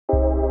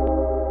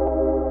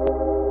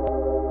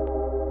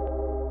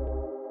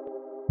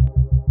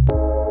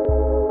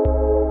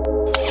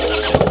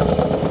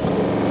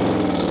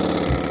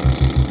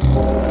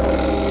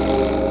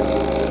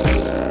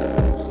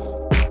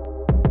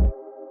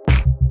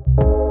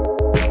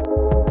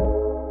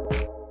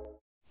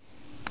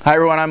Hi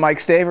everyone, I'm Mike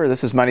Staver.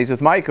 This is Mondays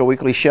with Mike, a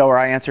weekly show where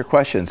I answer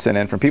questions sent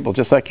in from people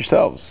just like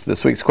yourselves.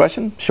 This week's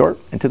question, short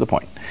and to the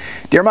point.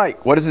 Dear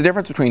Mike, what is the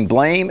difference between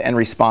blame and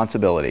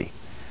responsibility?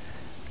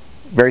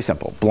 Very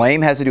simple.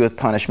 Blame has to do with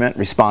punishment.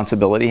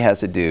 Responsibility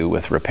has to do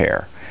with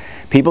repair.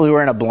 People who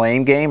are in a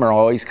blame game are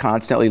always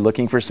constantly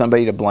looking for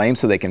somebody to blame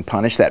so they can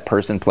punish that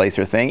person, place,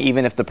 or thing,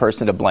 even if the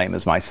person to blame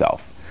is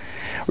myself.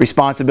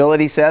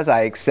 Responsibility says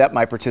I accept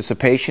my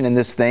participation in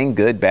this thing,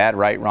 good, bad,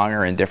 right, wrong,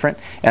 or indifferent,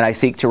 and I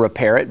seek to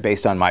repair it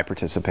based on my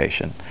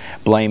participation.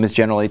 Blame is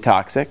generally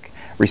toxic.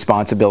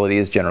 Responsibility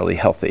is generally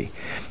healthy.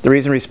 The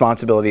reason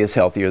responsibility is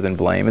healthier than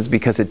blame is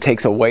because it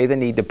takes away the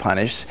need to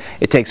punish,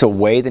 it takes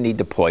away the need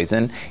to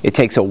poison, it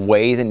takes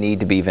away the need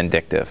to be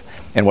vindictive.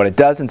 And what it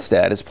does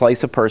instead is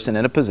place a person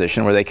in a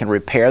position where they can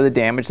repair the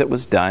damage that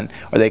was done,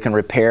 or they can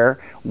repair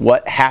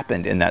what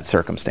happened in that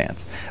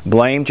circumstance.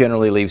 Blame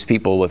generally leaves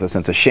people with a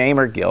sense of shame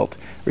or guilt.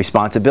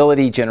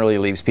 Responsibility generally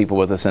leaves people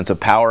with a sense of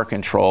power,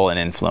 control, and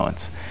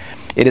influence.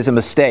 It is a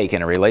mistake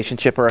in a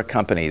relationship or a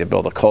company to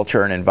build a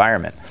culture and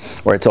environment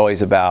where it's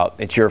always about,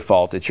 it's your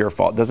fault, it's your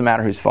fault. It doesn't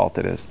matter whose fault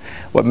it is.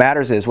 What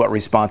matters is what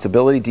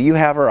responsibility do you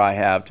have or I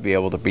have to be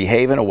able to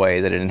behave in a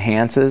way that it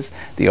enhances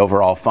the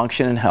overall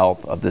function and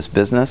health of this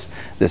business,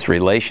 this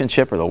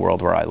relationship, or the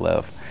world where I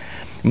live.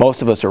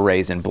 Most of us are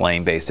raised in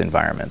blame-based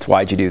environments.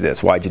 Why'd you do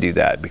this? Why'd you do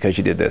that? Because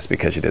you did this,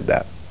 because you did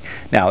that.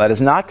 Now, that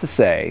is not to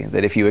say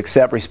that if you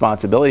accept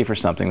responsibility for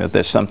something that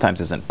there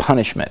sometimes isn't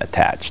punishment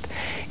attached.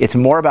 It's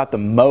more about the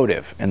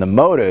motive, and the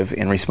motive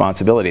in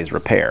responsibility is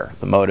repair.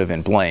 The motive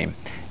in blame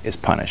is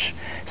punish.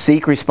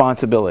 Seek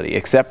responsibility.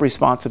 Accept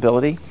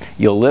responsibility.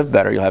 You'll live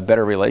better. You'll have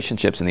better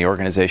relationships, and the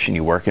organization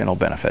you work in will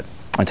benefit.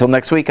 Until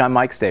next week, I'm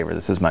Mike Staver.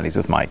 This is Mondays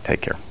with Mike.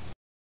 Take care.